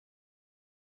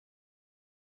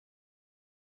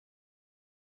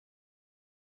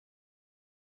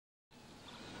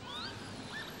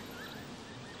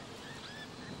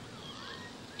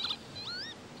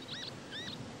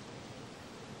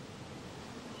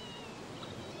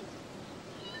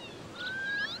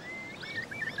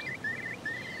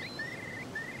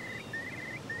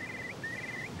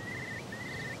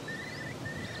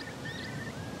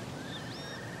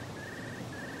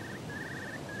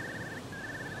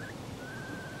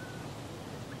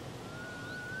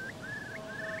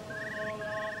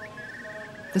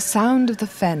the sound of the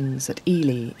fens at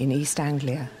Ely in East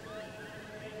Anglia.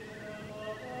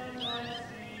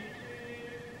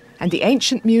 And the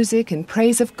ancient music in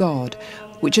praise of God,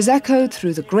 which has echoed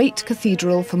through the great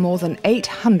cathedral for more than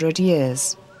 800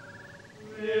 years.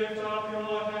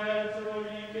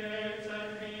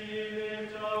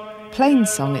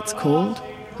 Plainsong it's called,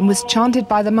 and was chanted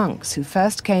by the monks who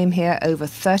first came here over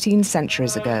 13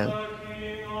 centuries ago.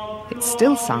 It's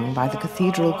still sung by the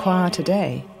cathedral choir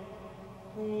today.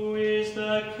 Who is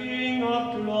the King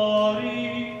of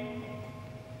glory?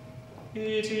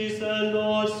 It is the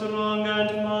Lord strong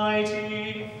and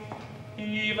mighty,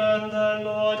 even the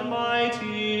Lord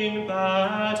mighty in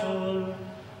battle.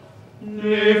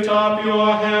 Lift up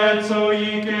your heads, O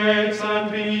ye gates,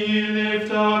 and be ye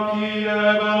lift up, ye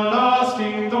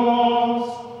everlasting doors,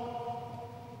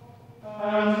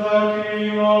 and the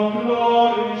King of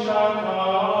glory shall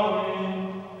come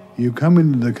in. You come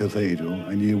into the cathedral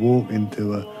and you walk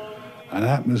into an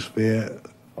atmosphere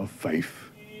of faith.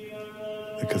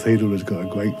 The cathedral has got a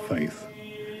great faith,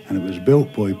 and it was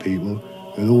built by people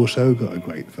who had also got a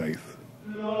great faith.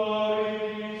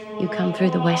 You come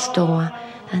through the west door,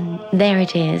 and there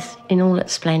it is in all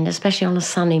its splendour, especially on a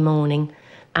sunny morning,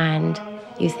 and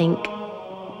you think,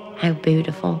 how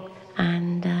beautiful,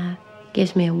 and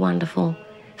gives me a wonderful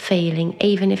feeling.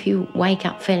 Even if you wake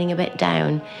up feeling a bit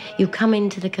down, you come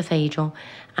into the cathedral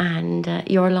and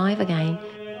you're alive again.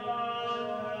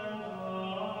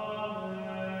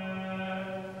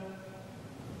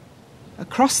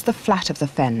 Across the flat of the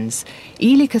fens,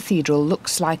 Ely Cathedral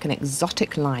looks like an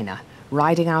exotic liner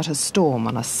riding out a storm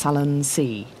on a sullen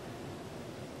sea.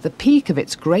 The peak of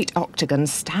its great octagon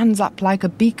stands up like a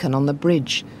beacon on the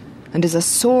bridge and is a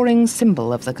soaring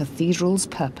symbol of the cathedral's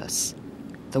purpose,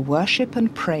 the worship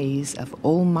and praise of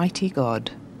Almighty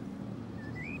God.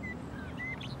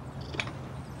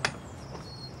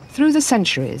 Through the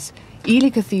centuries,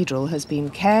 Ely Cathedral has been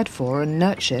cared for and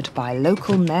nurtured by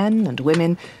local men and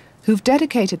women who've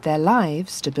dedicated their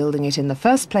lives to building it in the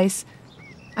first place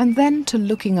and then to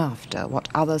looking after what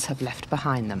others have left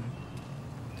behind them.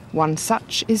 One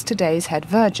such is today's head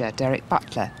verger, Derek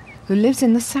Butler, who lives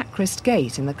in the sacrist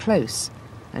gate in the close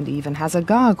and even has a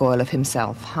gargoyle of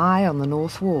himself high on the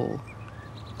north wall.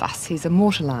 Thus he's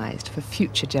immortalised for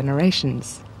future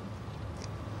generations.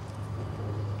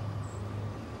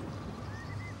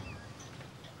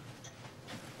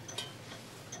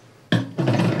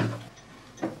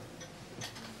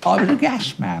 I was a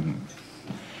gas man,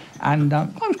 and I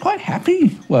was quite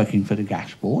happy working for the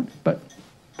gas board, but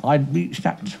I'd reached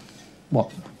that,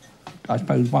 what I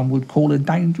suppose one would call a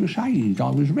dangerous age.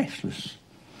 I was restless.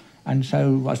 And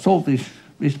so I saw this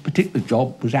particular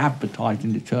job was advertised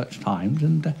in the Church Times,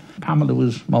 and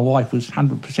Pamela my wife was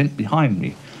 100% behind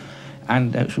me.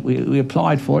 And we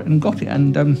applied for it and got it,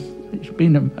 and it's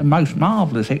been a most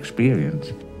marvellous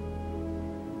experience.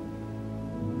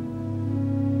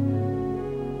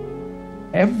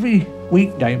 Every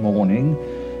weekday morning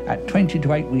at 20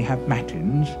 to 8 we have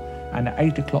matins, and at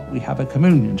 8 o'clock we have a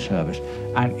communion service.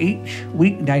 And each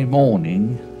weekday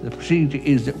morning the procedure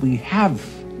is that we have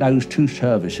those two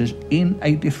services in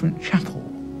a different chapel.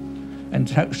 And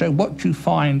so what you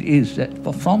find is that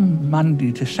from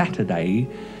Monday to Saturday,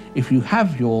 if you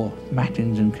have your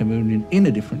matins and communion in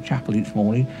a different chapel each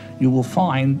morning, you will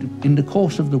find in the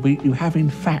course of the week you have in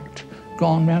fact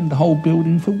gone round the whole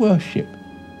building for worship.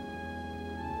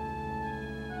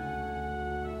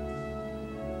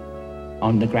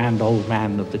 I'm the grand old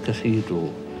man of the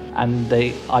cathedral, and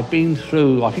I've been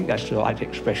through, I think that's the right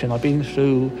expression, I've been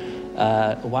through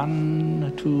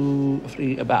 1, 2,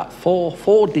 3, about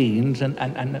four deans, and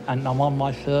I'm on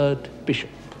my third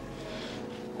bishop.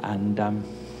 And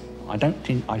I don't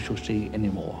think I shall see any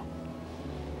more,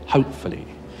 hopefully.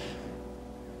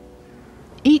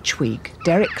 Each week,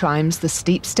 Derek climbs the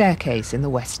steep staircase in the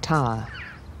West Tower.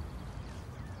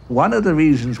 One of the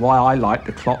reasons why I like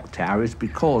the clock tower is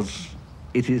because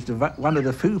it is one of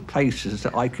the few places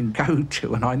that I can go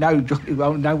to, and I know jolly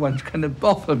well no one's going to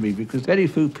bother me because very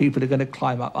few people are going to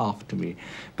climb up after me.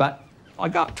 But I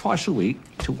go up twice a week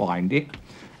to wind it.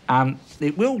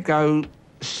 It will go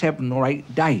 7 or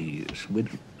 8 days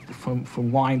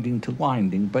from winding to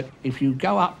winding, but if you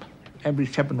go up every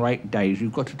 7 or 8 days,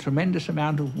 you've got a tremendous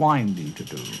amount of winding to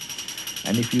do.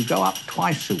 And if you go up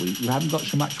twice a week, you haven't got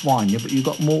so much winding, but you've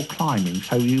got more climbing.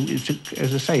 So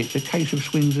as I say, it's a case of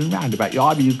swings and roundabouts.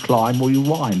 Either you climb or you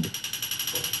wind.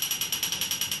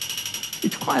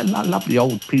 It's quite a lovely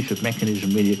old piece of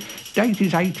mechanism, really. Date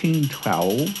is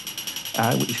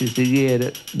 1812, which is the year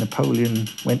that Napoleon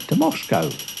went to Moscow,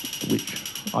 which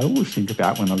I always think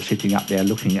about when I'm sitting up there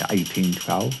looking at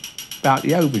 1812, about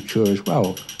the overture as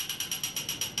well.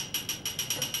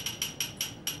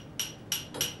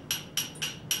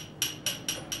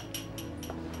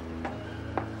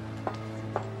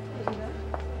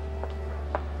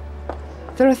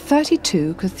 There are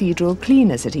 32 cathedral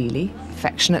cleaners at Ely,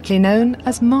 affectionately known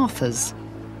as Marthas.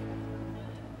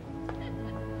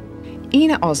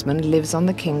 Ina Osmond lives on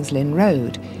the King's Lynn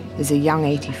Road, is a young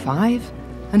 85,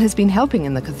 and has been helping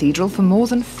in the cathedral for more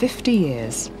than 50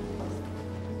 years.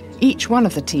 Each one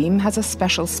of the team has a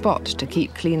special spot to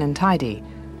keep clean and tidy,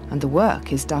 and the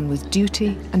work is done with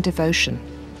duty and devotion.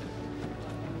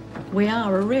 We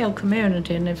are a real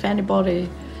community, and if anybody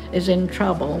is in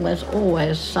trouble, there's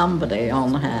always somebody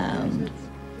on hand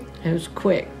who's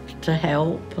quick to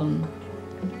help and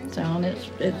so on.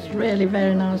 It's really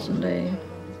very nice indeed.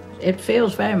 It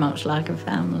feels very much like a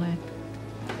family.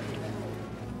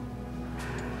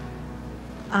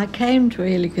 I came to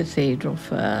Ely Cathedral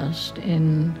first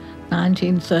in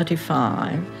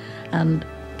 1935 and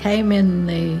came in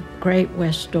the great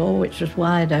west door, which was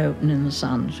wide open in the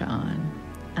sunshine.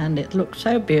 And it looked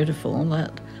so beautiful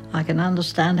that I can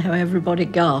understand how everybody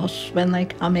gasps when they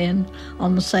come in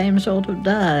on the same sort of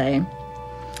day.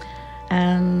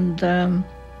 And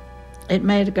it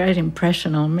made a great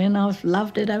impression on me, and I've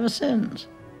loved it ever since.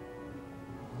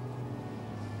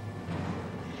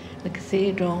 The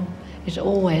cathedral is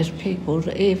always peopled,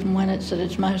 even when it's at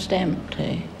its most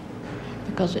empty,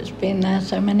 because it's been there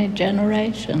so many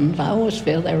generations. I always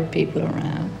feel there are people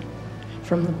around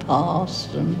from the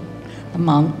past, and the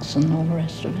monks and all the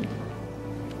rest of it.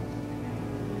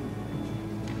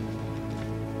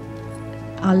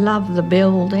 I love the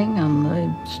building and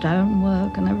the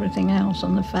stonework and everything else,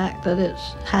 and the fact that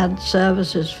it's had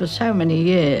services for so many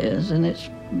years and it's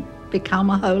become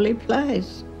a holy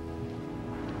place.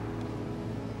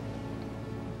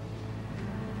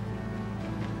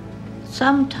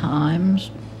 Sometimes,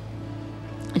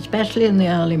 especially in the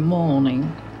early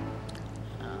morning,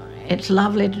 it's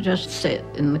lovely to just sit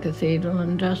in the cathedral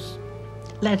and just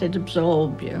let it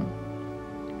absorb you.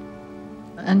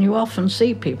 And you often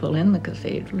see people in the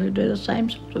cathedral who do the same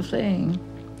sort of thing,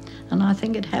 and I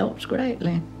think it helps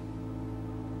greatly.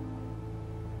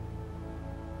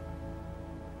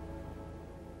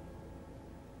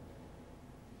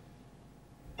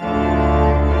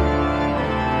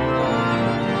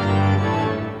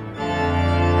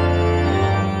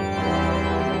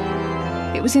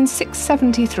 It was in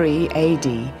 673 AD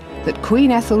that Queen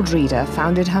Etheldreda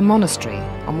founded her monastery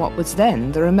on what was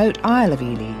then the remote Isle of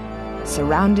Ely,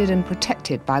 surrounded and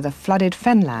protected by the flooded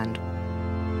Fenland.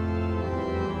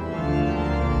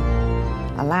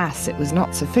 Alas, it was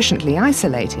not sufficiently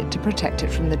isolated to protect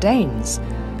it from the Danes,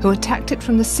 who attacked it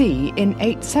from the sea in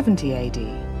 870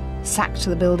 AD, sacked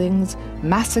the buildings,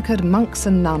 massacred monks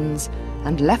and nuns,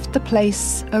 and left the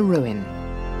place a ruin.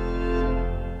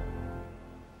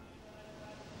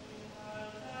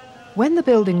 When the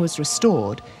building was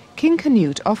restored, King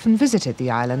Canute often visited the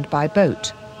island by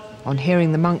boat. On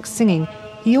hearing the monks singing,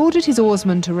 he ordered his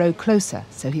oarsmen to row closer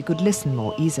so he could listen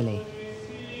more easily.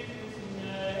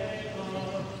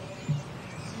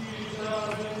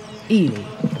 Ely,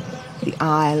 the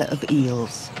Isle of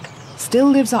Eels, still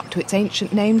lives up to its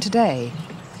ancient name today,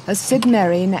 as Sid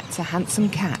Merry nets a handsome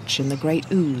catch in the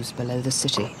great ooze below the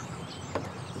city.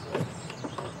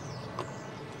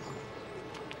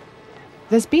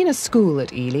 There's been a school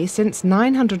at Ely since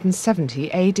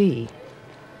 970 AD.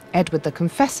 Edward the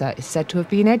Confessor is said to have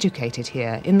been educated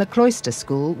here in the cloister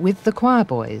school with the choir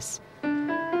boys.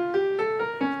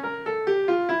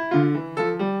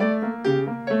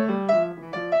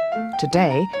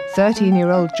 Today,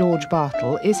 13-year-old George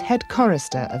Bartle is head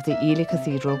chorister of the Ely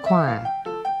Cathedral Choir.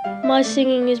 My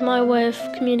singing is my way of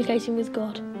communicating with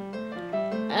God.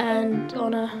 And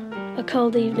on a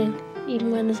cold evening,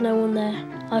 even when there's no one there,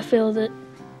 I feel that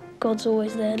God's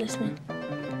always there listening.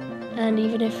 And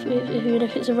even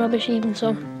if it's a rubbish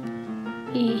evensong,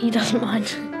 he doesn't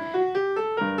mind.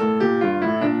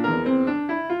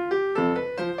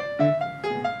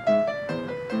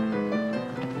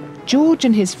 George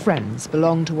and his friends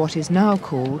belong to what is now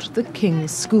called the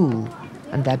King's School,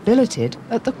 and they're billeted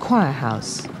at the choir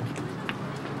house.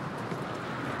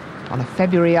 On a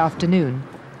February afternoon,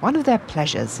 one of their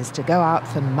pleasures is to go out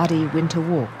for muddy winter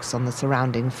walks on the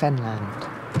surrounding Fenland.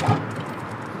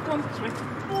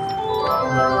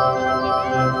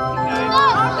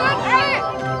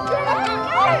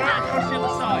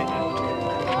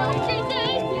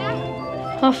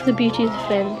 Half of the beauty of the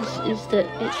Fens is that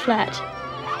it's flat,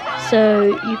 so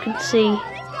you can see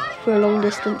for long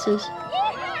distances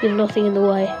with nothing in the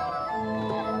way.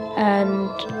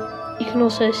 And you can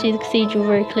also see the cathedral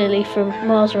very clearly from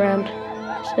miles around.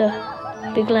 It's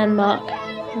a big landmark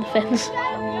in the Fens.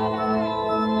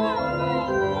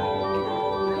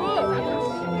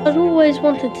 I'd always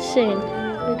wanted to sing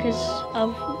because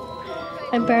of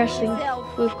embarrassing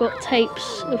We've got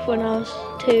tapes of when I was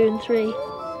 2 and 3.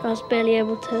 I was barely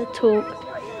able to talk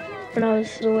when I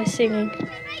was always singing.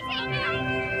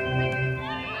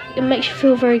 It makes you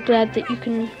feel very glad that you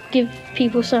can give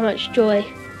people so much joy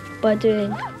by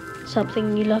doing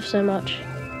something you love so much.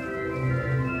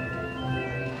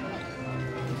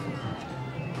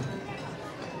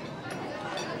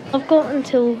 I've got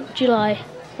until July,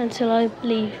 until I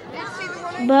leave.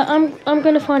 But I'm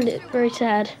going to find it very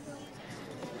sad.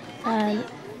 And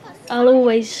I'll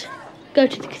always go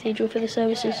to the cathedral for the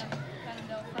services.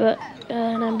 But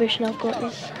an ambition I've got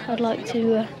is I'd like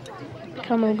to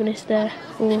become organist there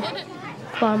or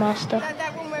choir master.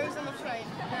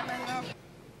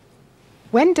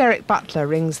 When Derek Butler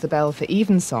rings the bell for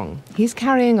evensong, he's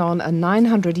carrying on a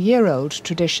 900-year-old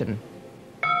tradition.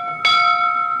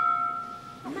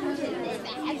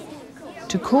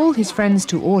 To call his friends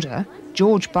to order,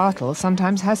 George Bartle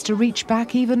sometimes has to reach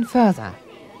back even further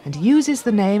and uses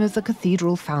the name of the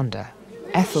cathedral founder,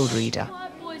 Etheldreda.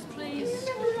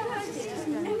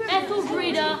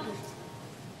 Etheldreda!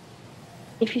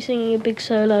 If you're singing a big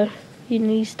solo,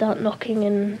 you start knocking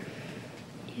and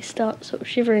you start sort of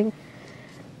shivering.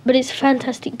 But it's a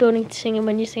fantastic building to sing in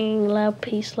when you're singing a loud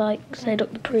piece like, say,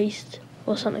 Dr. Priest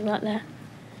or something like that.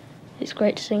 It's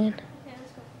great to sing in.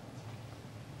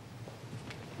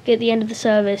 At the end of the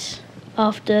service,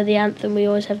 after the anthem, we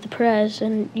always have the prayers,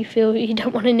 and you feel you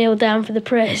don't want to kneel down for the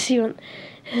prayers, you want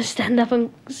to stand up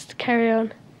and carry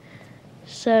on.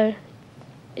 So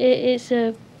it's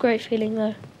a great feeling,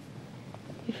 though.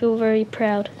 You feel very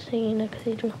proud singing in a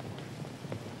cathedral.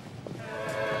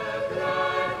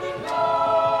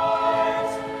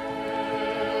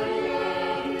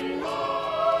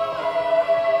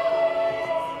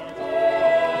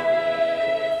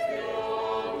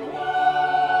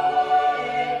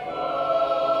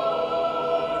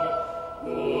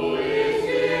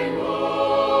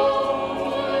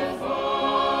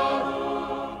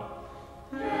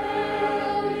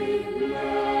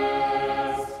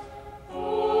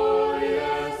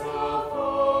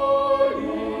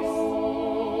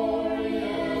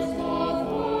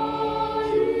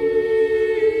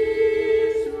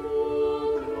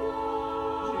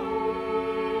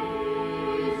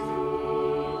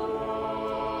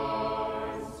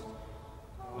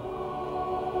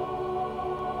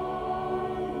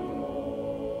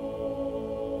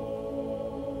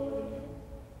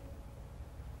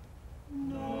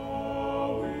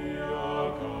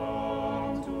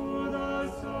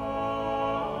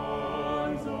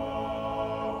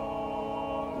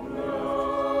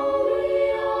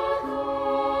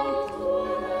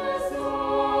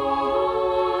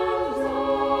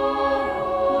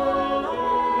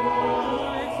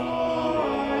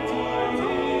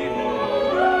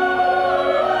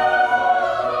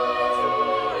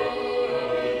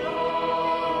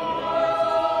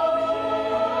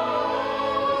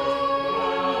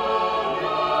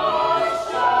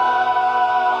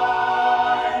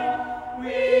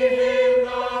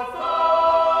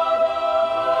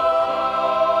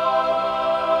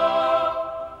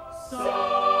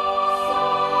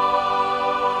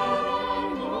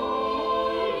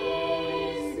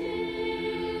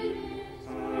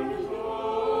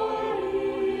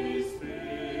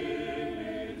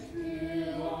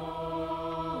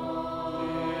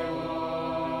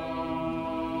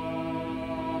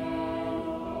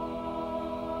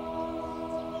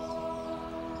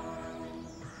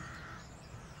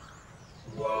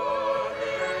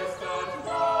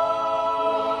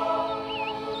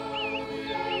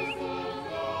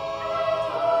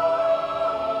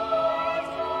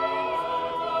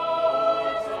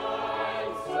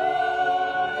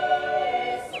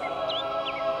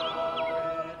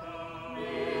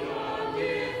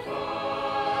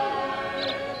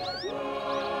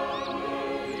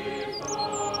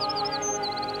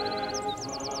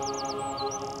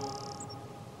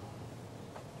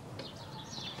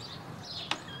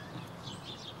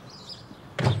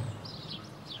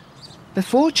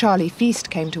 Before Charlie Feast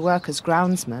came to work as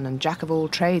groundsman and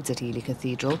jack-of-all-trades at Ely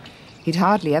Cathedral, he'd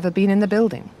hardly ever been in the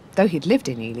building, though he'd lived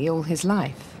in Ely all his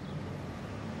life.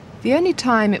 The only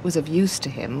time it was of use to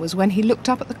him was when he looked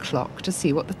up at the clock to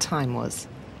see what the time was.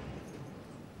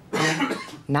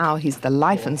 Now he's the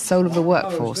life and soul of the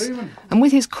workforce, and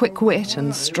with his quick wit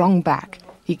and strong back,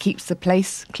 he keeps the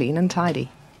place clean and tidy.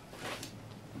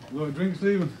 You got a drink,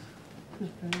 Stephen?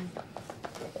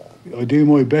 I do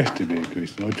my best to be a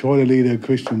Christian. I try to lead a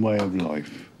Christian way of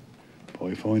life, but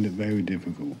I find it very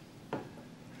difficult.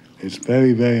 It's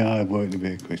very, very hard work to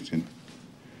be a Christian.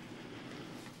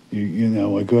 You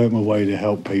know, I go out my way to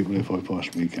help people if I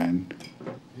possibly can,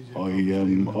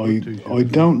 I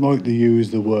don't like to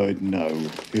use the word no.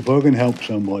 If I can help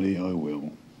somebody, I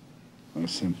will.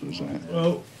 As simple as that.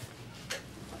 Well,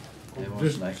 I've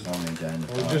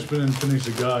just been and finished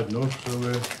the garden off, so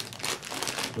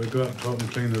we'll go up top and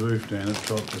clean the roof down up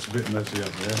top. It's a bit messy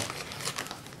up there.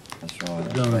 That's right,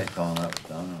 that's up,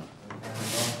 done.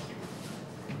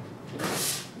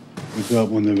 We go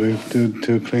up on the roof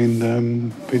to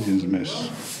clean pigeons'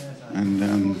 mess and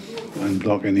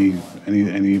block any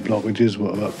blockages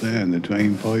what are up there in the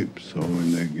drain pipes or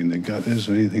in the gutters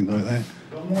or anything like that.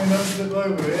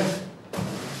 Over here.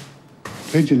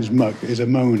 Pigeon's muck is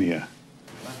ammonia,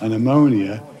 and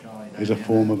ammonia is a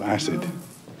form of acid.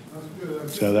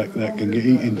 So that can get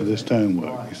into the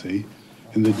stonework, you see,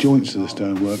 in the joints of the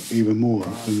stonework even more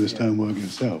than the stonework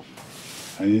itself.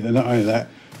 And not only that,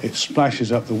 it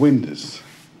splashes up the windows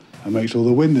and makes all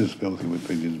the windows filthy with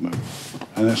pigeon's muck.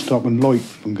 And that's stopping light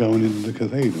from going into the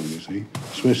cathedral, you see,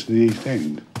 especially the East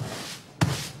End.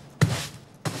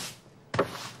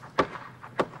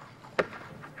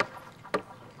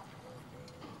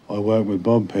 I work with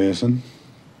Bob Pearson.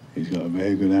 He's got a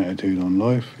very good attitude on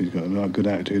life. He's got a good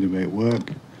attitude about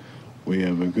work. We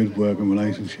have a good working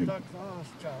relationship.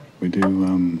 We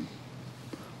do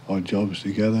odd jobs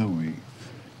together. We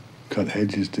cut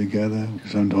hedges together.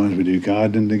 Sometimes we do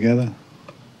gardening together.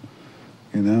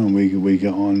 You know, and we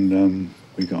get on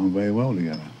very well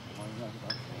together.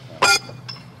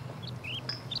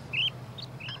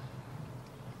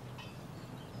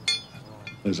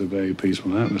 There's a very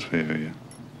peaceful atmosphere here.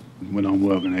 When I'm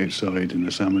working outside in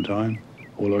the summertime,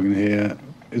 all I can hear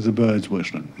is the birds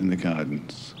whistling in the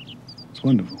gardens. It's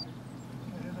wonderful.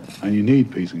 And you need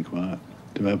peace and quiet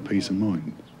to have peace of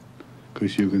mind,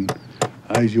 because you can,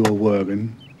 as you're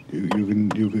working,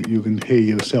 you can hear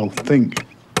yourself think.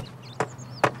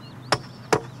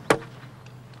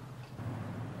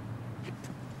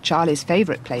 Charlie's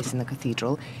favourite place in the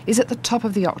cathedral is at the top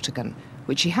of the octagon,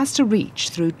 which he has to reach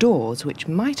through doors which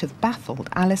might have baffled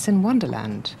Alice in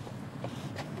Wonderland.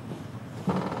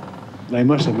 They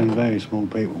must have been very small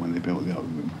people when they built the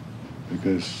octagon,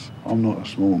 because I'm not a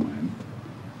small man,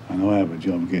 and I have a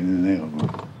job getting in and out of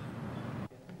them.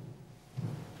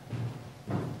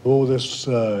 All this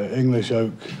English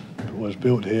oak was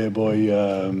built here by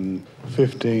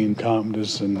 15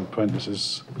 carpenters and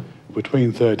apprentices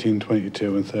between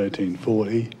 1322 and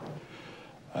 1340.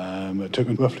 It took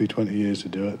them roughly 20 years to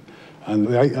do it. And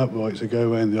the 8 uprights that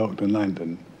go around the octagon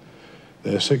lantern,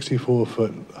 they're 64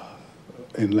 foot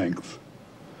in length,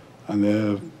 and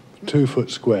they're 2 foot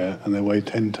square, and they weigh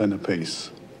 10 ton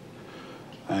apiece.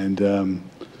 And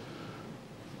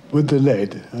with the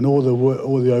lead and all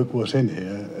the oak what's in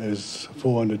here is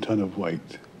 400 ton of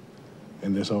weight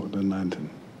in this octagon lantern.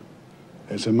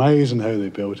 It's amazing how they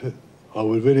built it. I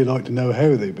would really like to know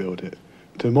how they built it.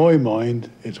 To my mind,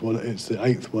 it's the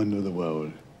 8th wonder of the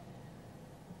world.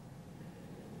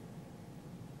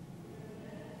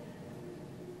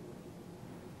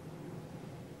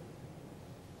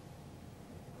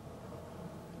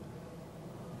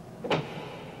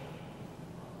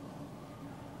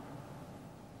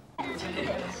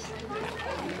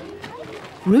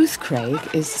 Ruth Craig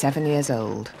is 7 years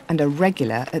old and a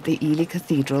regular at the Ely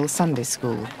Cathedral Sunday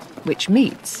School, which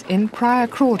meets in Prior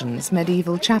Crawdon's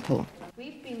medieval chapel.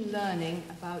 We've been learning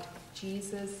about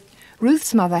Jesus.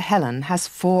 Ruth's mother, Helen, has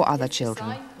 4 other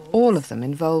children, all of them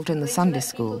involved in the Sunday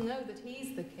school.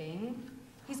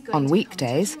 On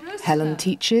weekdays, Helen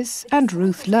teaches and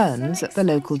Ruth learns at the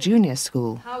local junior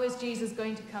school. How is Jesus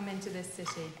going to come into this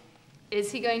city?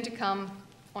 Is he going to come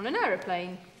on an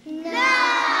aeroplane?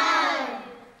 No!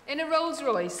 In a Rolls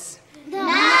Royce? No!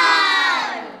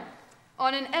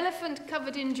 On an elephant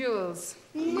covered in jewels?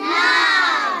 No!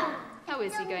 How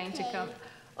is he going to come?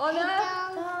 On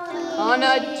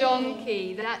a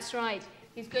donkey, that's right.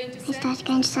 He's going to We started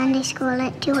going to Sunday school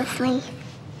at 2 or 3.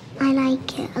 I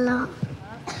like it a lot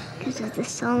because of the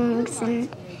songs and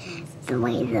the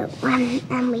way that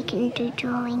and we can do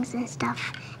drawings and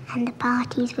stuff and the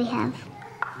parties we have.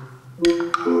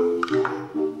 You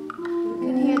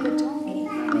can hear the donkey.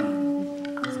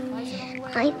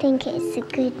 I think it's a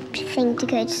good thing to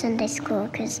go to Sunday school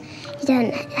because you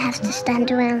don't have to stand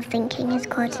around thinking is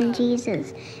God and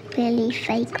Jesus really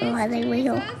fake or are they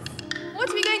real? What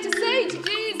are we going to say to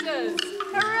Jesus?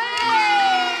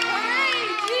 Hooray! Hooray!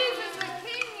 Jesus the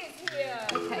King is here!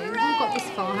 Okay, we've all got this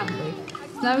far, haven't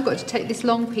we? Now we've got to take this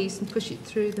long piece and push it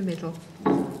through the middle.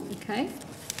 Okay?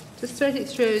 Just thread it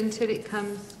through until it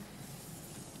comes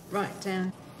right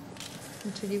down.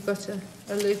 Until you've got a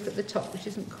loop at the top, which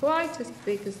isn't quite as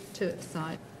big as the 2 at the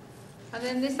side. And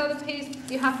then this other piece,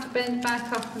 you have to bend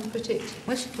back up and put it...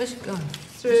 Where's it gone?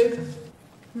 Through.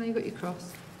 Now you've got your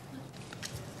cross.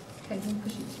 Okay, then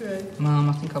push it through. Mum,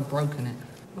 I think I've broken it.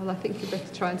 Well, I think you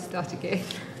better try and start again.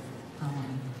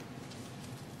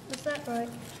 Is that right?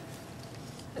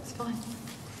 That's fine.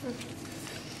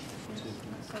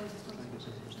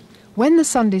 When the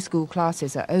Sunday school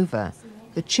classes are over,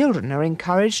 the children are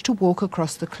encouraged to walk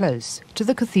across the close to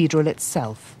the cathedral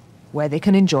itself, where they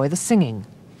can enjoy the singing.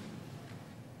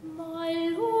 My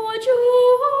Lord,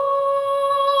 you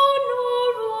own a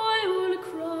royal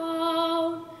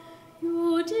crown.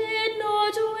 You did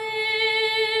not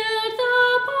wield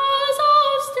the bars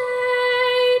of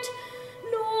state,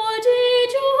 nor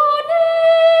did you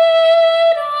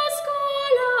need a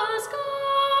scholar's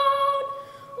gown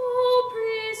or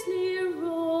priestly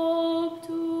robe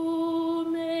to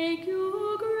make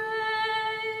you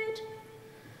great.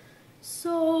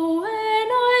 So when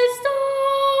I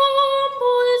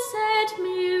stumble, set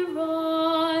me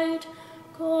right.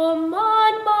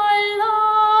 Command my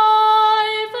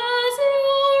life as you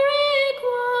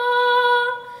require.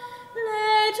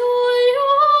 Let all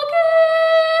your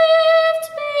gifts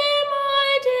be my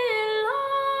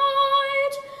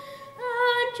delight,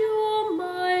 and you,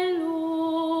 my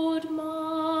Lord,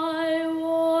 my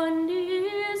one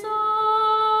desire.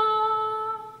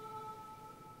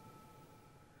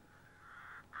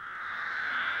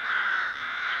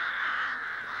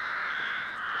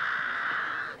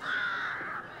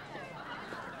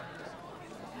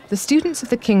 The students of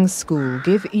the King's School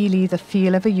give Ely the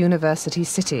feel of a university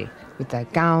city, with their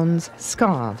gowns,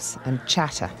 scarves and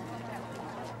chatter.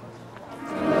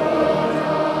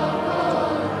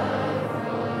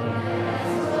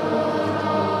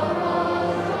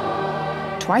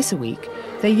 Twice a week,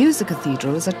 they use the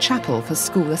cathedral as a chapel for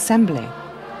school assembly.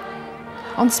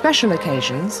 On special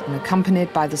occasions, and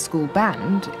accompanied by the school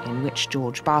band, in which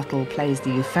George Bartle plays the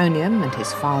euphonium and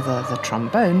his father the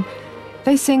trombone,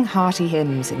 they sing hearty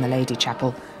hymns in the Lady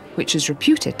Chapel, which is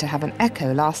reputed to have an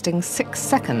echo lasting 6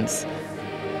 seconds.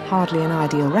 Hardly an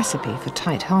ideal recipe for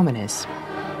tight harmonies.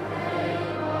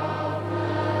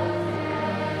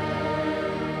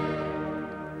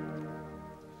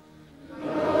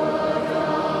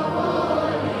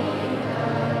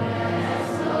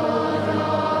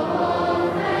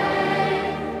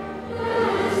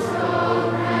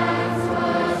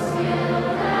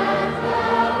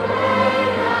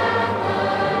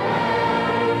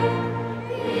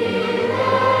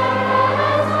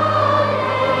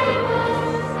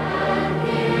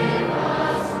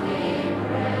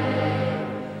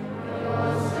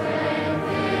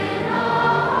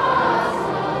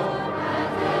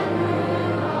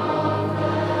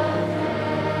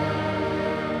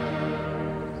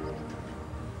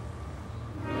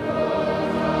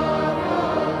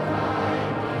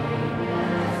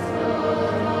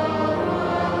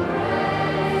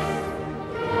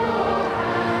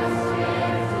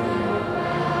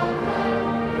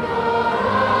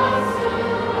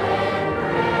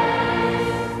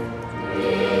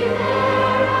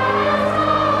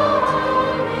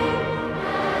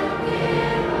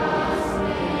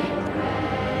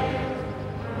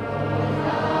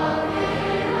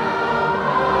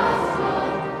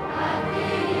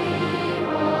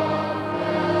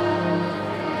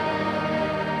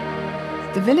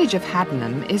 The village of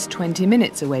Haddenham is 20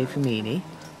 minutes away from Ely,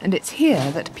 and it's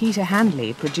here that Peter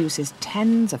Handley produces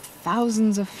tens of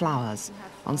thousands of flowers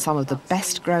on some of the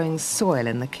best growing soil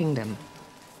in the kingdom.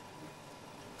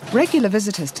 Regular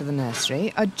visitors to the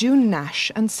nursery are June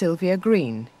Nash and Sylvia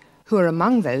Green, who are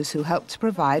among those who help to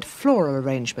provide floral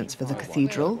arrangements for the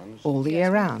cathedral all the year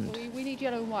round. We need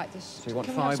yellow and white. So you want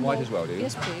 5 white as well, do you?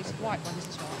 Yes, please. White ones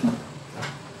as well.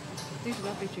 These are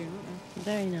lovely, June, aren't they?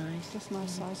 Very nice. Just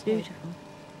nice size. Beautiful.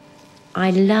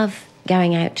 I love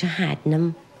going out to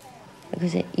Haddenham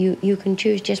because you can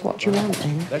choose just what you want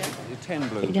then. That's 10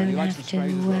 blue. You don't have to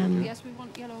Yes, we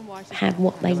want yellow and white. have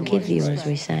what they give you, as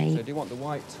we say. So do you want the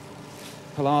white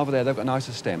palaver there? They've got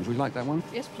nicer stems. Would you like that one?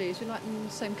 Yes, please. We like them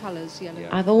the same colours, yellow.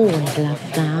 I've always loved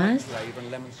flowers,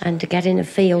 and to get in a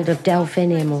field of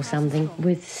delphinium or something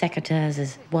with secateurs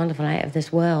is wonderful, out of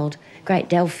this world. Great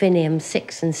delphinium,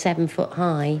 6 and 7 foot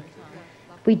high.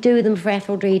 We do them for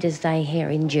Etheldreda's Day here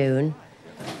in June,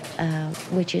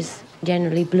 which is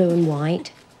generally blue and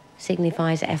white,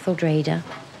 signifies Etheldreda,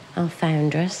 our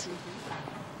foundress.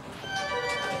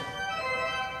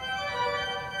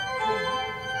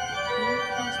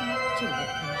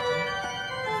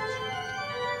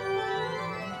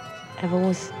 I've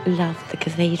always loved the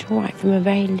cathedral right from a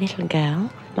very little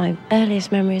girl. My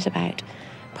earliest memory is about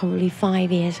probably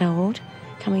 5 years old,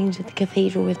 coming into the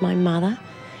cathedral with my mother,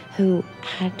 who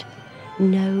had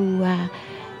no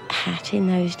hat in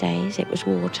those days. It was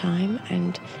wartime,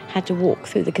 and had to walk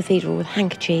through the cathedral with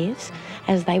handkerchiefs,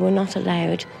 as they were not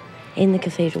allowed in the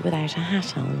cathedral without a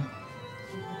hat on.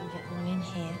 Get one in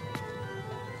here.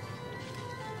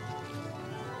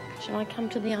 Shall I come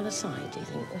to the other side, do you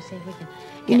think? We'll see if we can.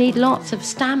 You need lots of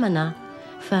stamina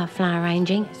for flower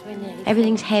arranging.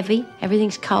 Everything's heavy,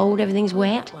 everything's cold, everything's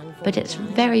wet, but it's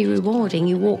very rewarding.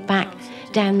 You walk back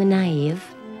down the nave,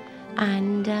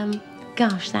 and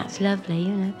gosh, that's lovely,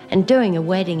 you know. And doing a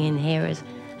wedding in here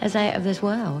is out of this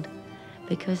world,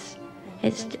 because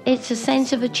it's a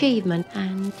sense of achievement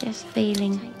and just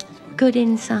feeling good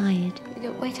inside. You've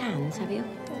got wet hands, have you?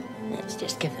 Let's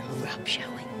just give them a rub, shall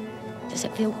we? Does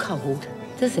it feel cold?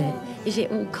 Does it? Is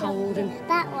it all cold? And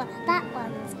that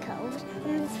one's cold,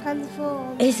 and this one's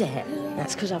warm. Is it? Yeah.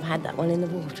 That's because I've had that one in the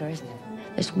water, isn't it?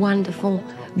 This wonderful,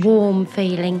 warm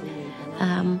feeling.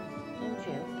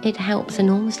 It helps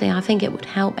enormously. I think it would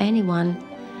help anyone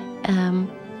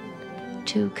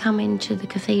to come into the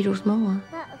cathedrals more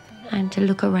and to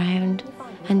look around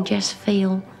and just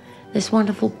feel this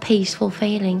wonderful, peaceful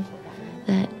feeling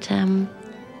that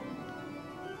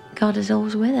God is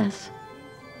always with us.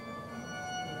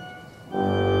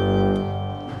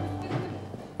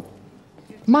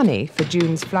 Money for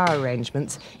June's flower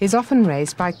arrangements is often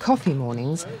raised by coffee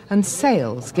mornings and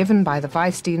sales given by the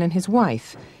Vice-Dean and his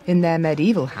wife in their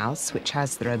medieval house, which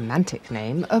has the romantic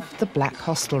name of the Black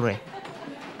Hostelry.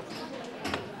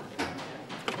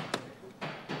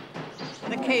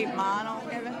 The keep, man, I'll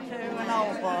give it to an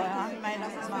old boy. I've made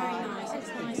up my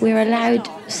mind. We're allowed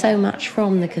so much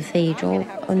from the cathedral,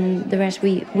 and the rest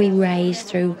we raise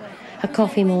through a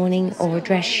coffee morning or a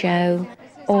dress show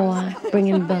or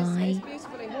bringing by,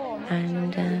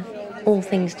 and all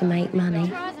things to make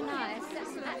money.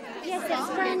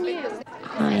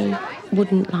 I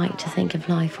wouldn't like to think of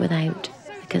life without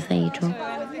the cathedral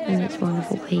and its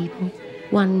wonderful people.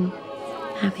 One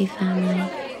happy family.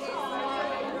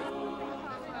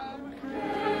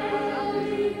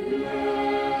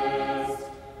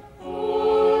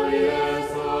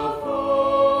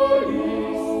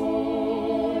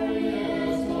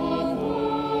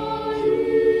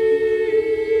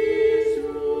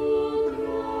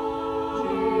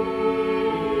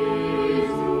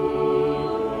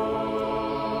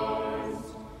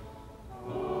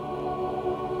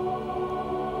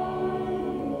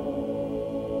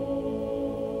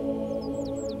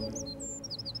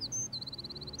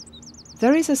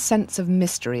 There is a sense of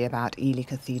mystery about Ely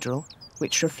Cathedral,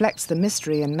 which reflects the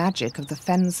mystery and magic of the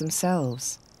Fens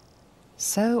themselves.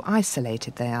 So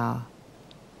isolated they are,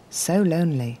 so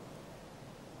lonely,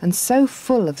 and so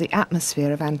full of the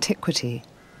atmosphere of antiquity.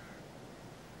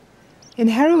 In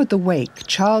Hereward the Wake,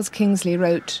 Charles Kingsley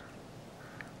wrote,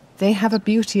 "They have a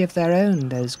beauty of their own,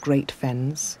 those great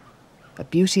Fens, a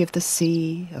beauty of the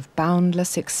sea, of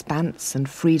boundless expanse and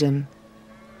freedom.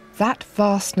 That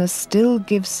vastness still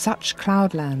gives such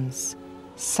cloudlands,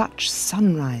 such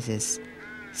sunrises,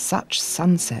 such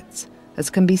sunsets, as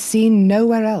can be seen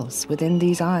nowhere else within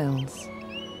these isles."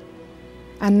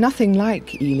 And nothing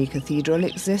like Ely Cathedral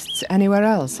exists anywhere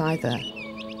else either.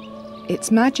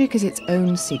 Its magic is its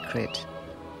own secret,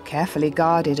 carefully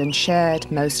guarded and shared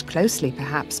most closely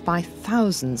perhaps by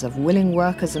thousands of willing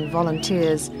workers and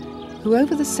volunteers who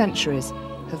over the centuries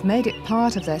have made it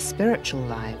part of their spiritual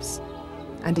lives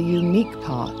and a unique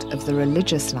part of the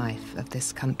religious life of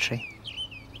this country.